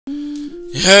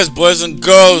Yes, boys and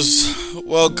girls,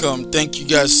 welcome. Thank you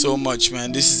guys so much,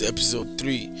 man. This is episode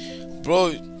 3.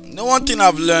 Bro, one thing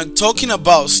I've learned, talking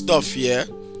about stuff, yeah,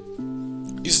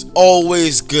 is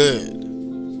always good.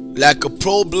 Like a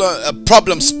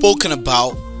problem spoken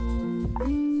about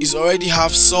is already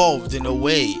half solved in a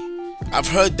way. I've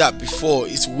heard that before.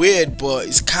 It's weird, but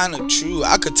it's kind of true.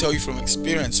 I could tell you from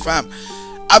experience, fam.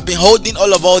 I've been holding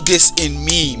all this in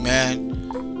me, man.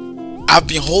 I've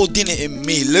been holding it in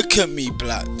me. Look at me,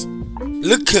 blood.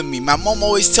 Look at me. My mom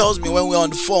always tells me when we're on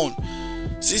the phone,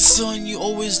 say, son, you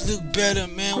always look better,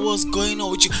 man. What's going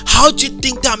on with you? How do you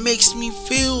think that makes me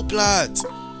feel, blood?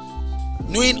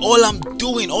 Knowing all I'm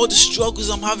doing, all the struggles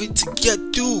I'm having to get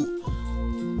through,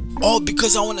 all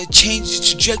because I want to change the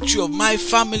trajectory of my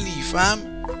family,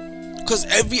 fam. Because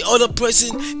every other person,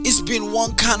 it's been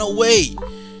one kind of way.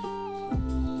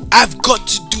 I've got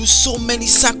to do so many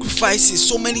sacrifices,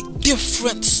 so many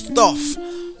different stuff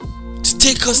to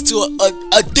take us to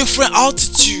a different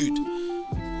altitude.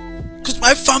 Because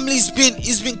my family's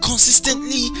been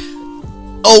consistently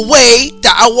a way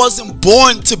that I wasn't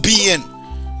born to be in.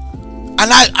 And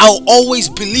I'll always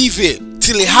believe it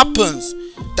till it happens,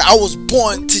 that I was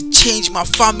born to change my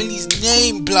family's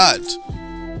name, blood.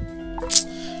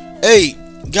 Hey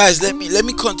guys, let me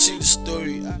continue the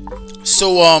story.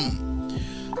 So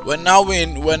I've now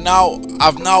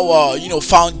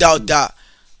found out that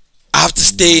I have to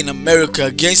stay in America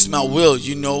against my will,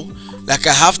 like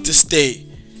I have to stay.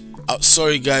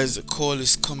 Sorry guys, the call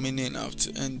is coming in. I have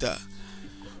to end that.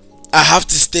 I have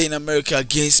to stay in America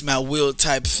against my will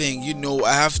type thing,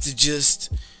 I have to just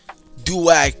do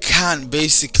what I can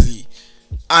basically.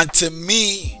 And to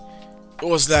me, it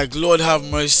was like, Lord have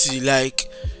mercy, like,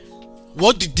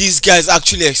 what did these guys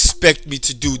actually expect me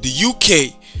to do? The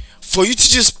UK, for you to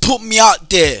just put me out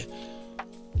there,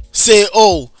 say,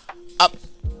 oh, I'm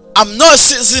not a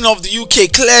citizen of the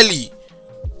UK, clearly,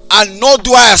 and nor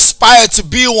do I aspire to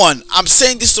be one. I'm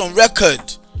saying this on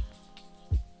record.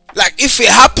 Like, if it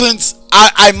happens,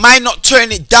 I might not turn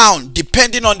it down,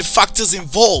 depending on the factors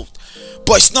involved,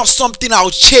 but it's not something I'll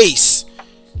chase.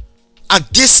 And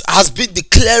this has been the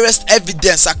clearest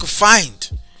evidence I could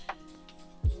find.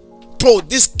 Bro,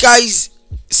 this guy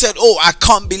said, oh, I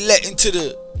can't be let into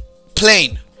the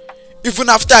plane, even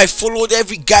after I followed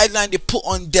every guideline they put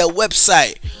on their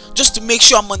website, just to make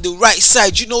sure I'm on the right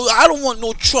side. I don't want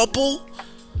no trouble.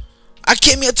 I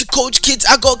came here to coach kids.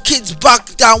 I got kids back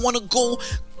that I want to go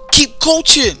keep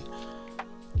coaching.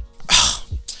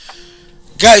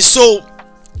 Guys, so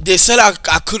they said I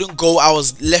couldn't go. I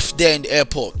was left there in the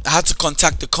airport. I had to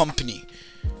contact the company.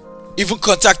 Even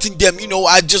contacting them,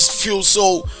 I just feel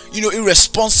so,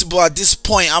 irresponsible at this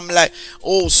point. I'm like,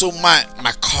 oh, so my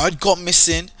card got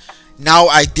missing. Now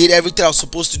I did everything I was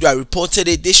supposed to do. I reported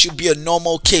it. This should be a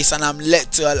normal case, and I'm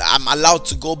allowed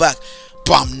to go back.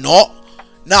 But I'm not.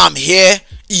 Now I'm here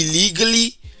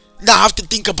illegally. Now I have to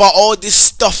think about all this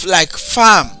stuff, like,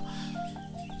 fam.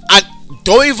 And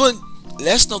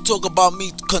let's not talk about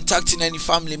me contacting any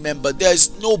family member.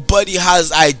 Nobody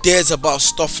has ideas about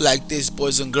stuff like this,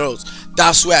 boys and girls.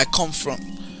 That's where I come from.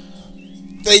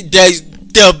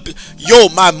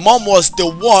 My mom was the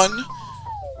one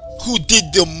who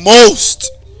did the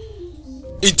most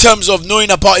in terms of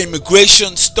knowing about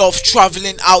immigration stuff,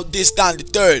 traveling out, this, that, and the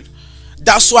third.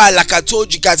 That's why, like I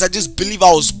told you guys, I just believe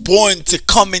I was born to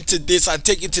come into this and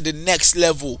take it to the next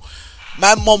level.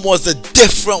 My mom was a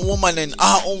different woman in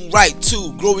her own right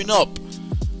too, growing up.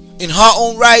 In her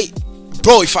own right,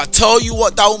 bro, if I tell you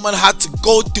what that woman had to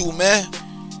go through, man,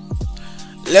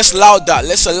 let's allow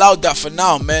that for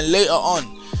now, man, later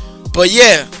on. But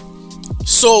yeah,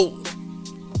 so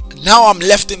now I'm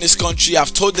left in this country.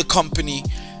 I've told the company,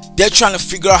 they're trying to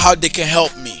figure out how they can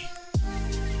help me.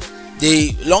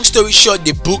 Long story short,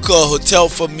 they book a hotel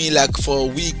for me, like, for a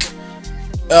week.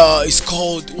 It's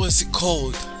called, what's it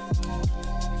called?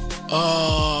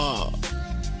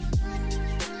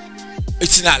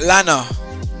 It's in Atlanta,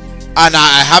 and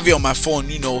I have it on my phone.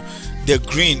 They're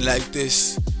green like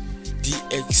this. The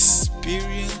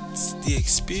Express.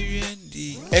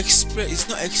 It's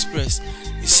not Express.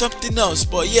 It's something else.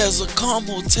 But yeah, it's a calm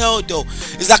hotel though.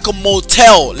 It's like a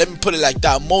motel. Let me put it like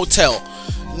that. A motel.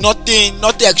 Nothing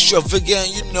extravagant.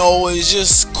 It's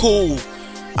just cool.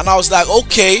 And I was like,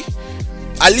 okay,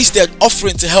 at least they're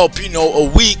offering to help. A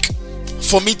week.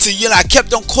 For me to, I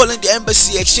kept on calling the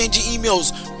embassy, exchanging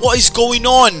emails. What is going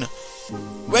on?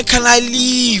 When can I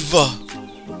leave?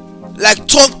 Like,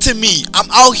 talk to me.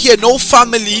 I'm out here, no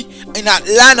family, in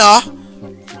Atlanta.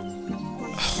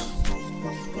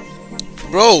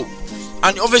 Bro,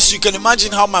 and obviously you can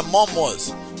imagine how my mom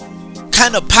was.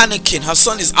 Kind of panicking. Her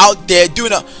son is out there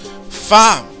doing a,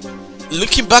 fam,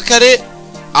 looking back at it,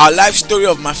 our life story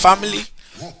of my family,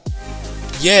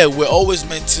 yeah, we're always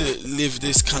meant to live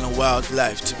this kind of wild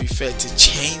life. To be fair, to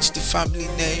change the family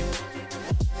name,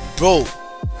 bro,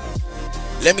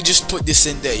 let me just put this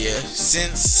in there, yeah.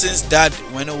 Since dad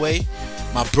went away,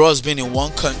 my bro's been in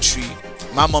one country,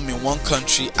 my mom in one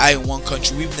country, I in one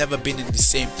country. We've never been in the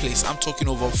same place. I'm talking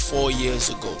over 4 years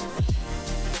ago.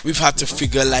 We've had to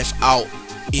figure life out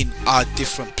in our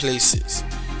different places.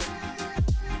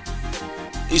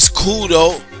 It's cool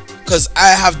though, because I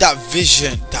have that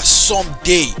vision that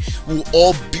someday we'll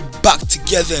all be back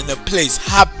together in a place,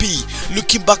 happy,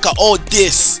 looking back at all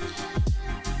this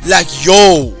like,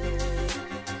 yo,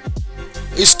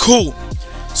 it's cool.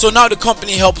 So now the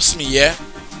company helps me, yeah.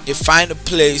 They find a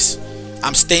place,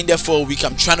 I'm staying there for a week,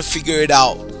 I'm trying to figure it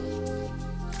out,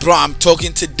 bro. I'm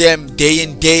talking to them day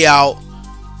in day out,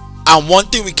 and one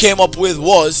thing we came up with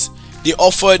was they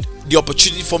offered the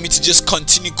opportunity for me to just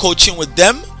continue coaching with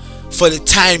them for the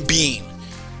time being.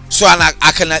 So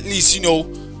I can at least, you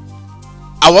know,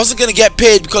 I wasn't gonna get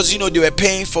paid because, you know, they were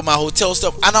paying for my hotel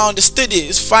stuff, and I understood it.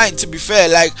 It's fine, to be fair.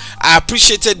 Like, I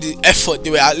appreciated the effort they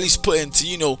were at least putting to,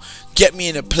 you know, get me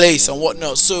in a place and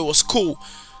whatnot. So it was cool.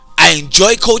 I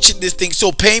enjoy coaching this thing,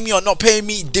 so paying me or not paying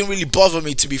me didn't really bother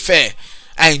me, to be fair.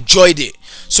 I enjoyed it.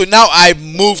 So now I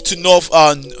moved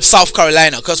to South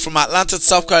Carolina, because from Atlanta to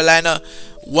South Carolina,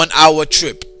 1 hour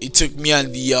trip. It took me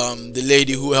and the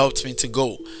lady who helped me to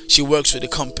go. She works for the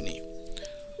company.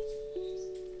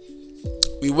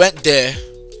 We went there.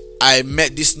 I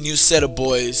met this new set of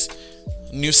boys,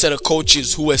 new set of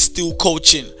coaches who were still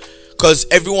coaching, because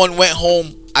everyone went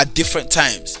home at different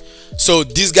times. So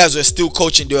these guys were still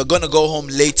coaching. They were gonna go home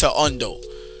later on though.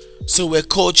 So we're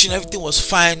coaching, everything was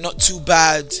fine, not too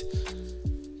bad.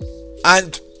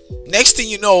 And next thing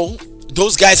you know,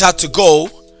 those guys had to go.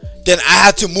 Then I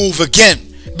had to move again,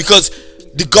 because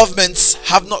the governments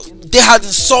they hadn't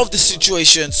solved the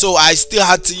situation. So I still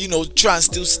had to, you know, try and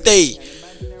still stay.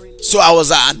 So I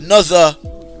was at another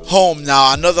home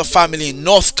now, another family in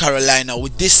North Carolina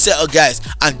with this set of guys,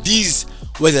 and these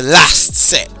were the last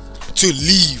set to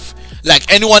leave.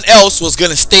 Like, anyone else was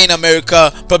gonna stay in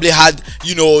America, probably had,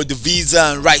 you know, the visa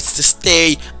and rights to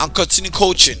stay and continue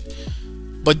coaching,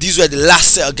 but these were the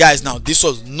last set of guys. Now this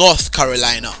was North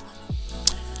Carolina.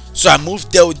 So I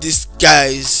moved there with these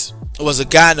guys. It was a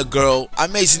guy and a girl.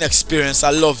 Amazing experience.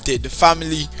 I loved it. The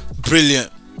family, brilliant.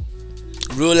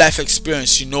 Real life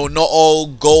experience, you know, not all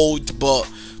gold, but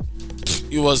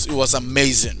it was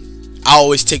amazing. I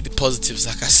always take the positives,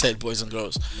 like I said, boys and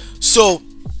girls. So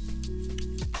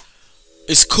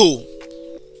it's cool.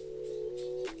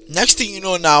 Next thing you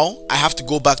know, now I have to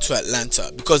go back to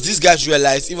Atlanta, because these guys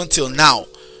realized even till now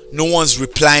no one's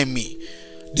replying me.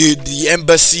 The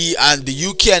embassy and the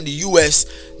UK and the US,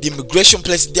 the immigration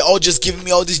places, they're all just giving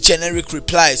me all these generic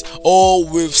replies. Oh,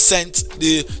 we've sent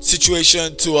the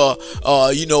situation to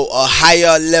a you know, a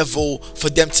higher level for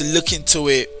them to look into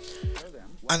it.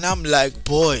 And I'm like,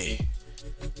 boy,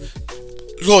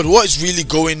 Lord, what is really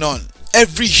going on?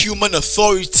 Every human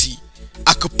authority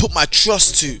I could put my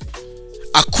trust to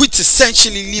are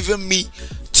quintessentially leaving me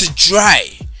to dry,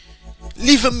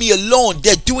 leaving me alone.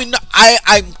 They're doing,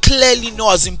 I'm clearly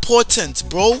not as important,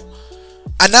 bro,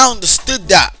 and I understood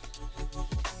that.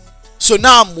 So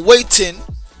now I'm waiting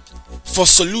for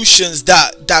solutions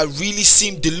that really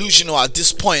seem delusional at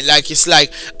this point. Like, it's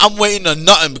like I'm waiting on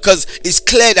nothing, because it's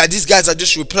clear that these guys are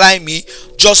just replying me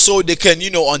just so they can,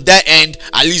 you know, on their end,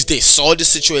 at least they saw the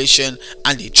situation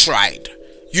and they tried,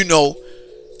 you know.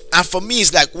 And for me,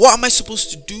 it's like, what am I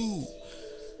supposed to do?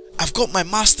 I've got my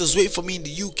masters waiting for me in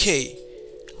the UK.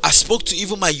 I spoke to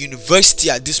even my university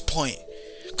at this point,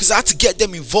 because I had to get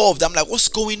them involved. I'm like, what's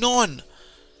going on?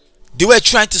 They were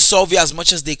trying to solve it as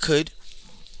much as they could.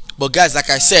 But guys, like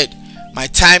I said, my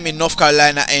time in North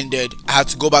Carolina ended. I had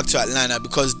to go back to Atlanta,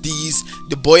 because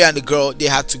the boy and the girl, they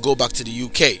had to go back to the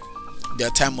UK. Their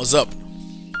time was up.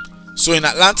 So in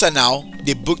Atlanta now,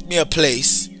 they booked me a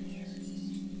place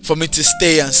for me to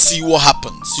stay and see what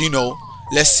happens. You know,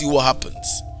 let's see what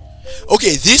happens.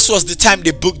 Okay, this was the time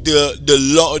they booked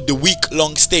the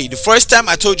week-long stay. The first time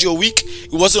I told you a week,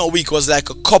 it wasn't a week, it was like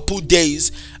a couple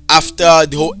days after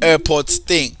the whole airport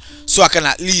thing, so I can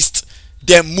at least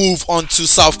then move on to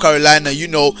South Carolina. You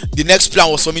know, the next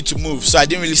plan was for me to move, so I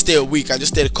didn't really stay a week. I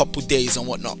just stayed a couple days and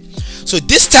whatnot. So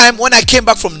this time when I came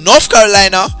back from North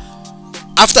Carolina,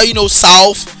 after, you know,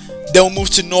 South, then we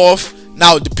moved to North.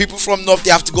 Now the people from North,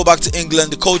 they have to go back to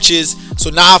England, the coaches. So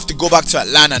now I have to go back to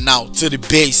Atlanta now, to the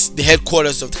base, the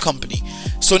headquarters of the company.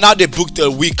 So now they booked a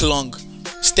week-long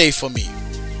stay for me.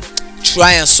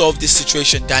 Try and solve this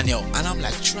situation, Daniel. And I'm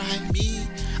like, try me?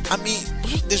 I mean,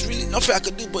 there's really nothing I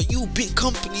can do. But you, big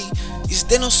company, is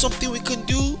there not something we can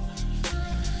do?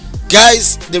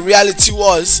 Guys, the reality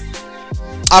was,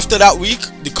 after that week,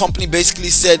 the company basically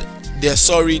said they're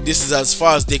sorry, this is as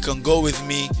far as they can go with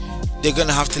me. They're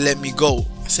gonna have to let me go.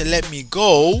 I said, let me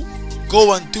go?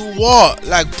 Go and do what?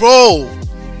 Like, bro,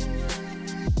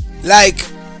 like,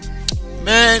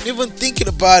 man, even thinking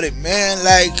about it, man,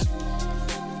 like,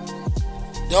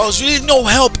 there was really no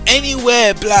help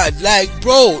anywhere, blood. Like,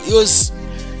 bro, it's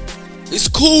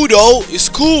cool though. It's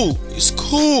cool.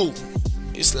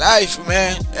 It's life,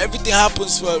 man. Everything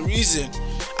happens for a reason,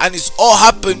 and it's all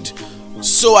happened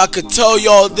so I could tell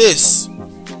y'all this,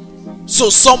 so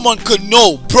someone could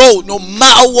know, bro. No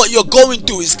matter what you're going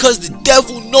through, it's because the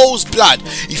devil knows, blood.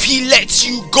 If he lets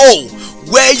you go,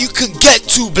 where you can get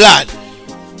to, blood,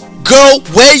 girl,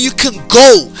 where you can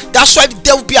go. That's why the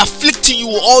devil be afflicting you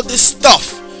with all this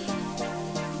stuff.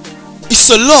 It's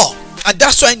a lot, and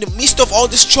that's why in the midst of all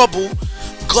this trouble,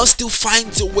 God still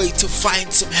finds a way to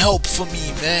find some help for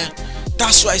me, man.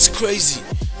 That's why it's crazy.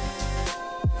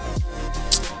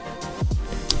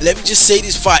 Let me just say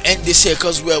this before I end this here,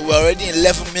 because we're already in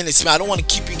 11 minutes, man. I don't want to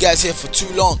keep you guys here for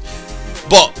too long.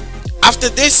 But after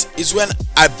this is when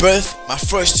I birthed my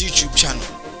first YouTube channel,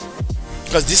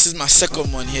 because this is my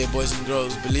second one here, boys and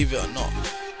girls, believe it or not.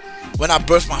 When I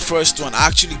birthed my first one, I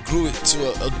actually grew it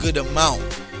to a good amount.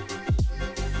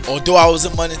 Although I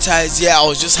wasn't monetized yet, I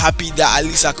was just happy that at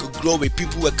least I could grow it.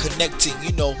 People were connecting,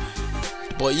 you know.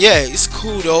 But yeah, it's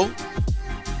cool though.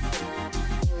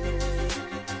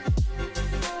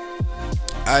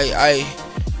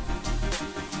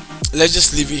 Let's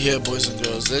just leave it here, boys and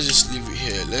girls. Let's just leave it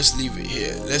here. Let's leave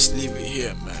it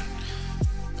here, man.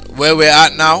 Where we're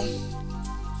at now,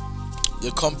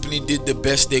 the company did the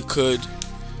best they could.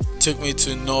 Took me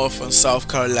to North and South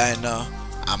Carolina.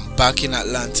 I'm back in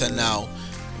Atlanta now.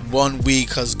 1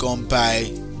 week has gone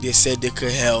by. They said they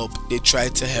could help. They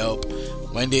tried to help.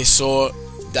 When they saw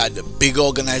that the big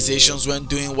organizations weren't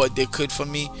doing what they could for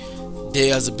me,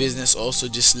 they as a business also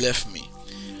just left me.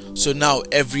 So now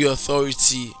every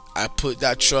authority I put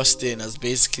that trust in has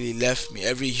basically left me.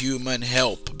 Every human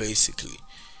help, basically.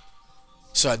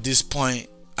 So at this point,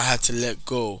 I had to let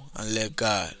go and let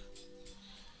God.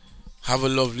 Have a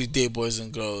lovely day, boys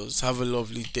and girls. Have a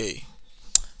lovely day.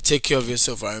 Take care of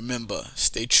yourself, and remember,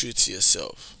 stay true to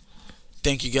yourself.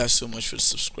 Thank you guys so much for the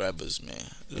subscribers,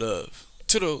 man. Love.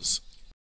 Toodles.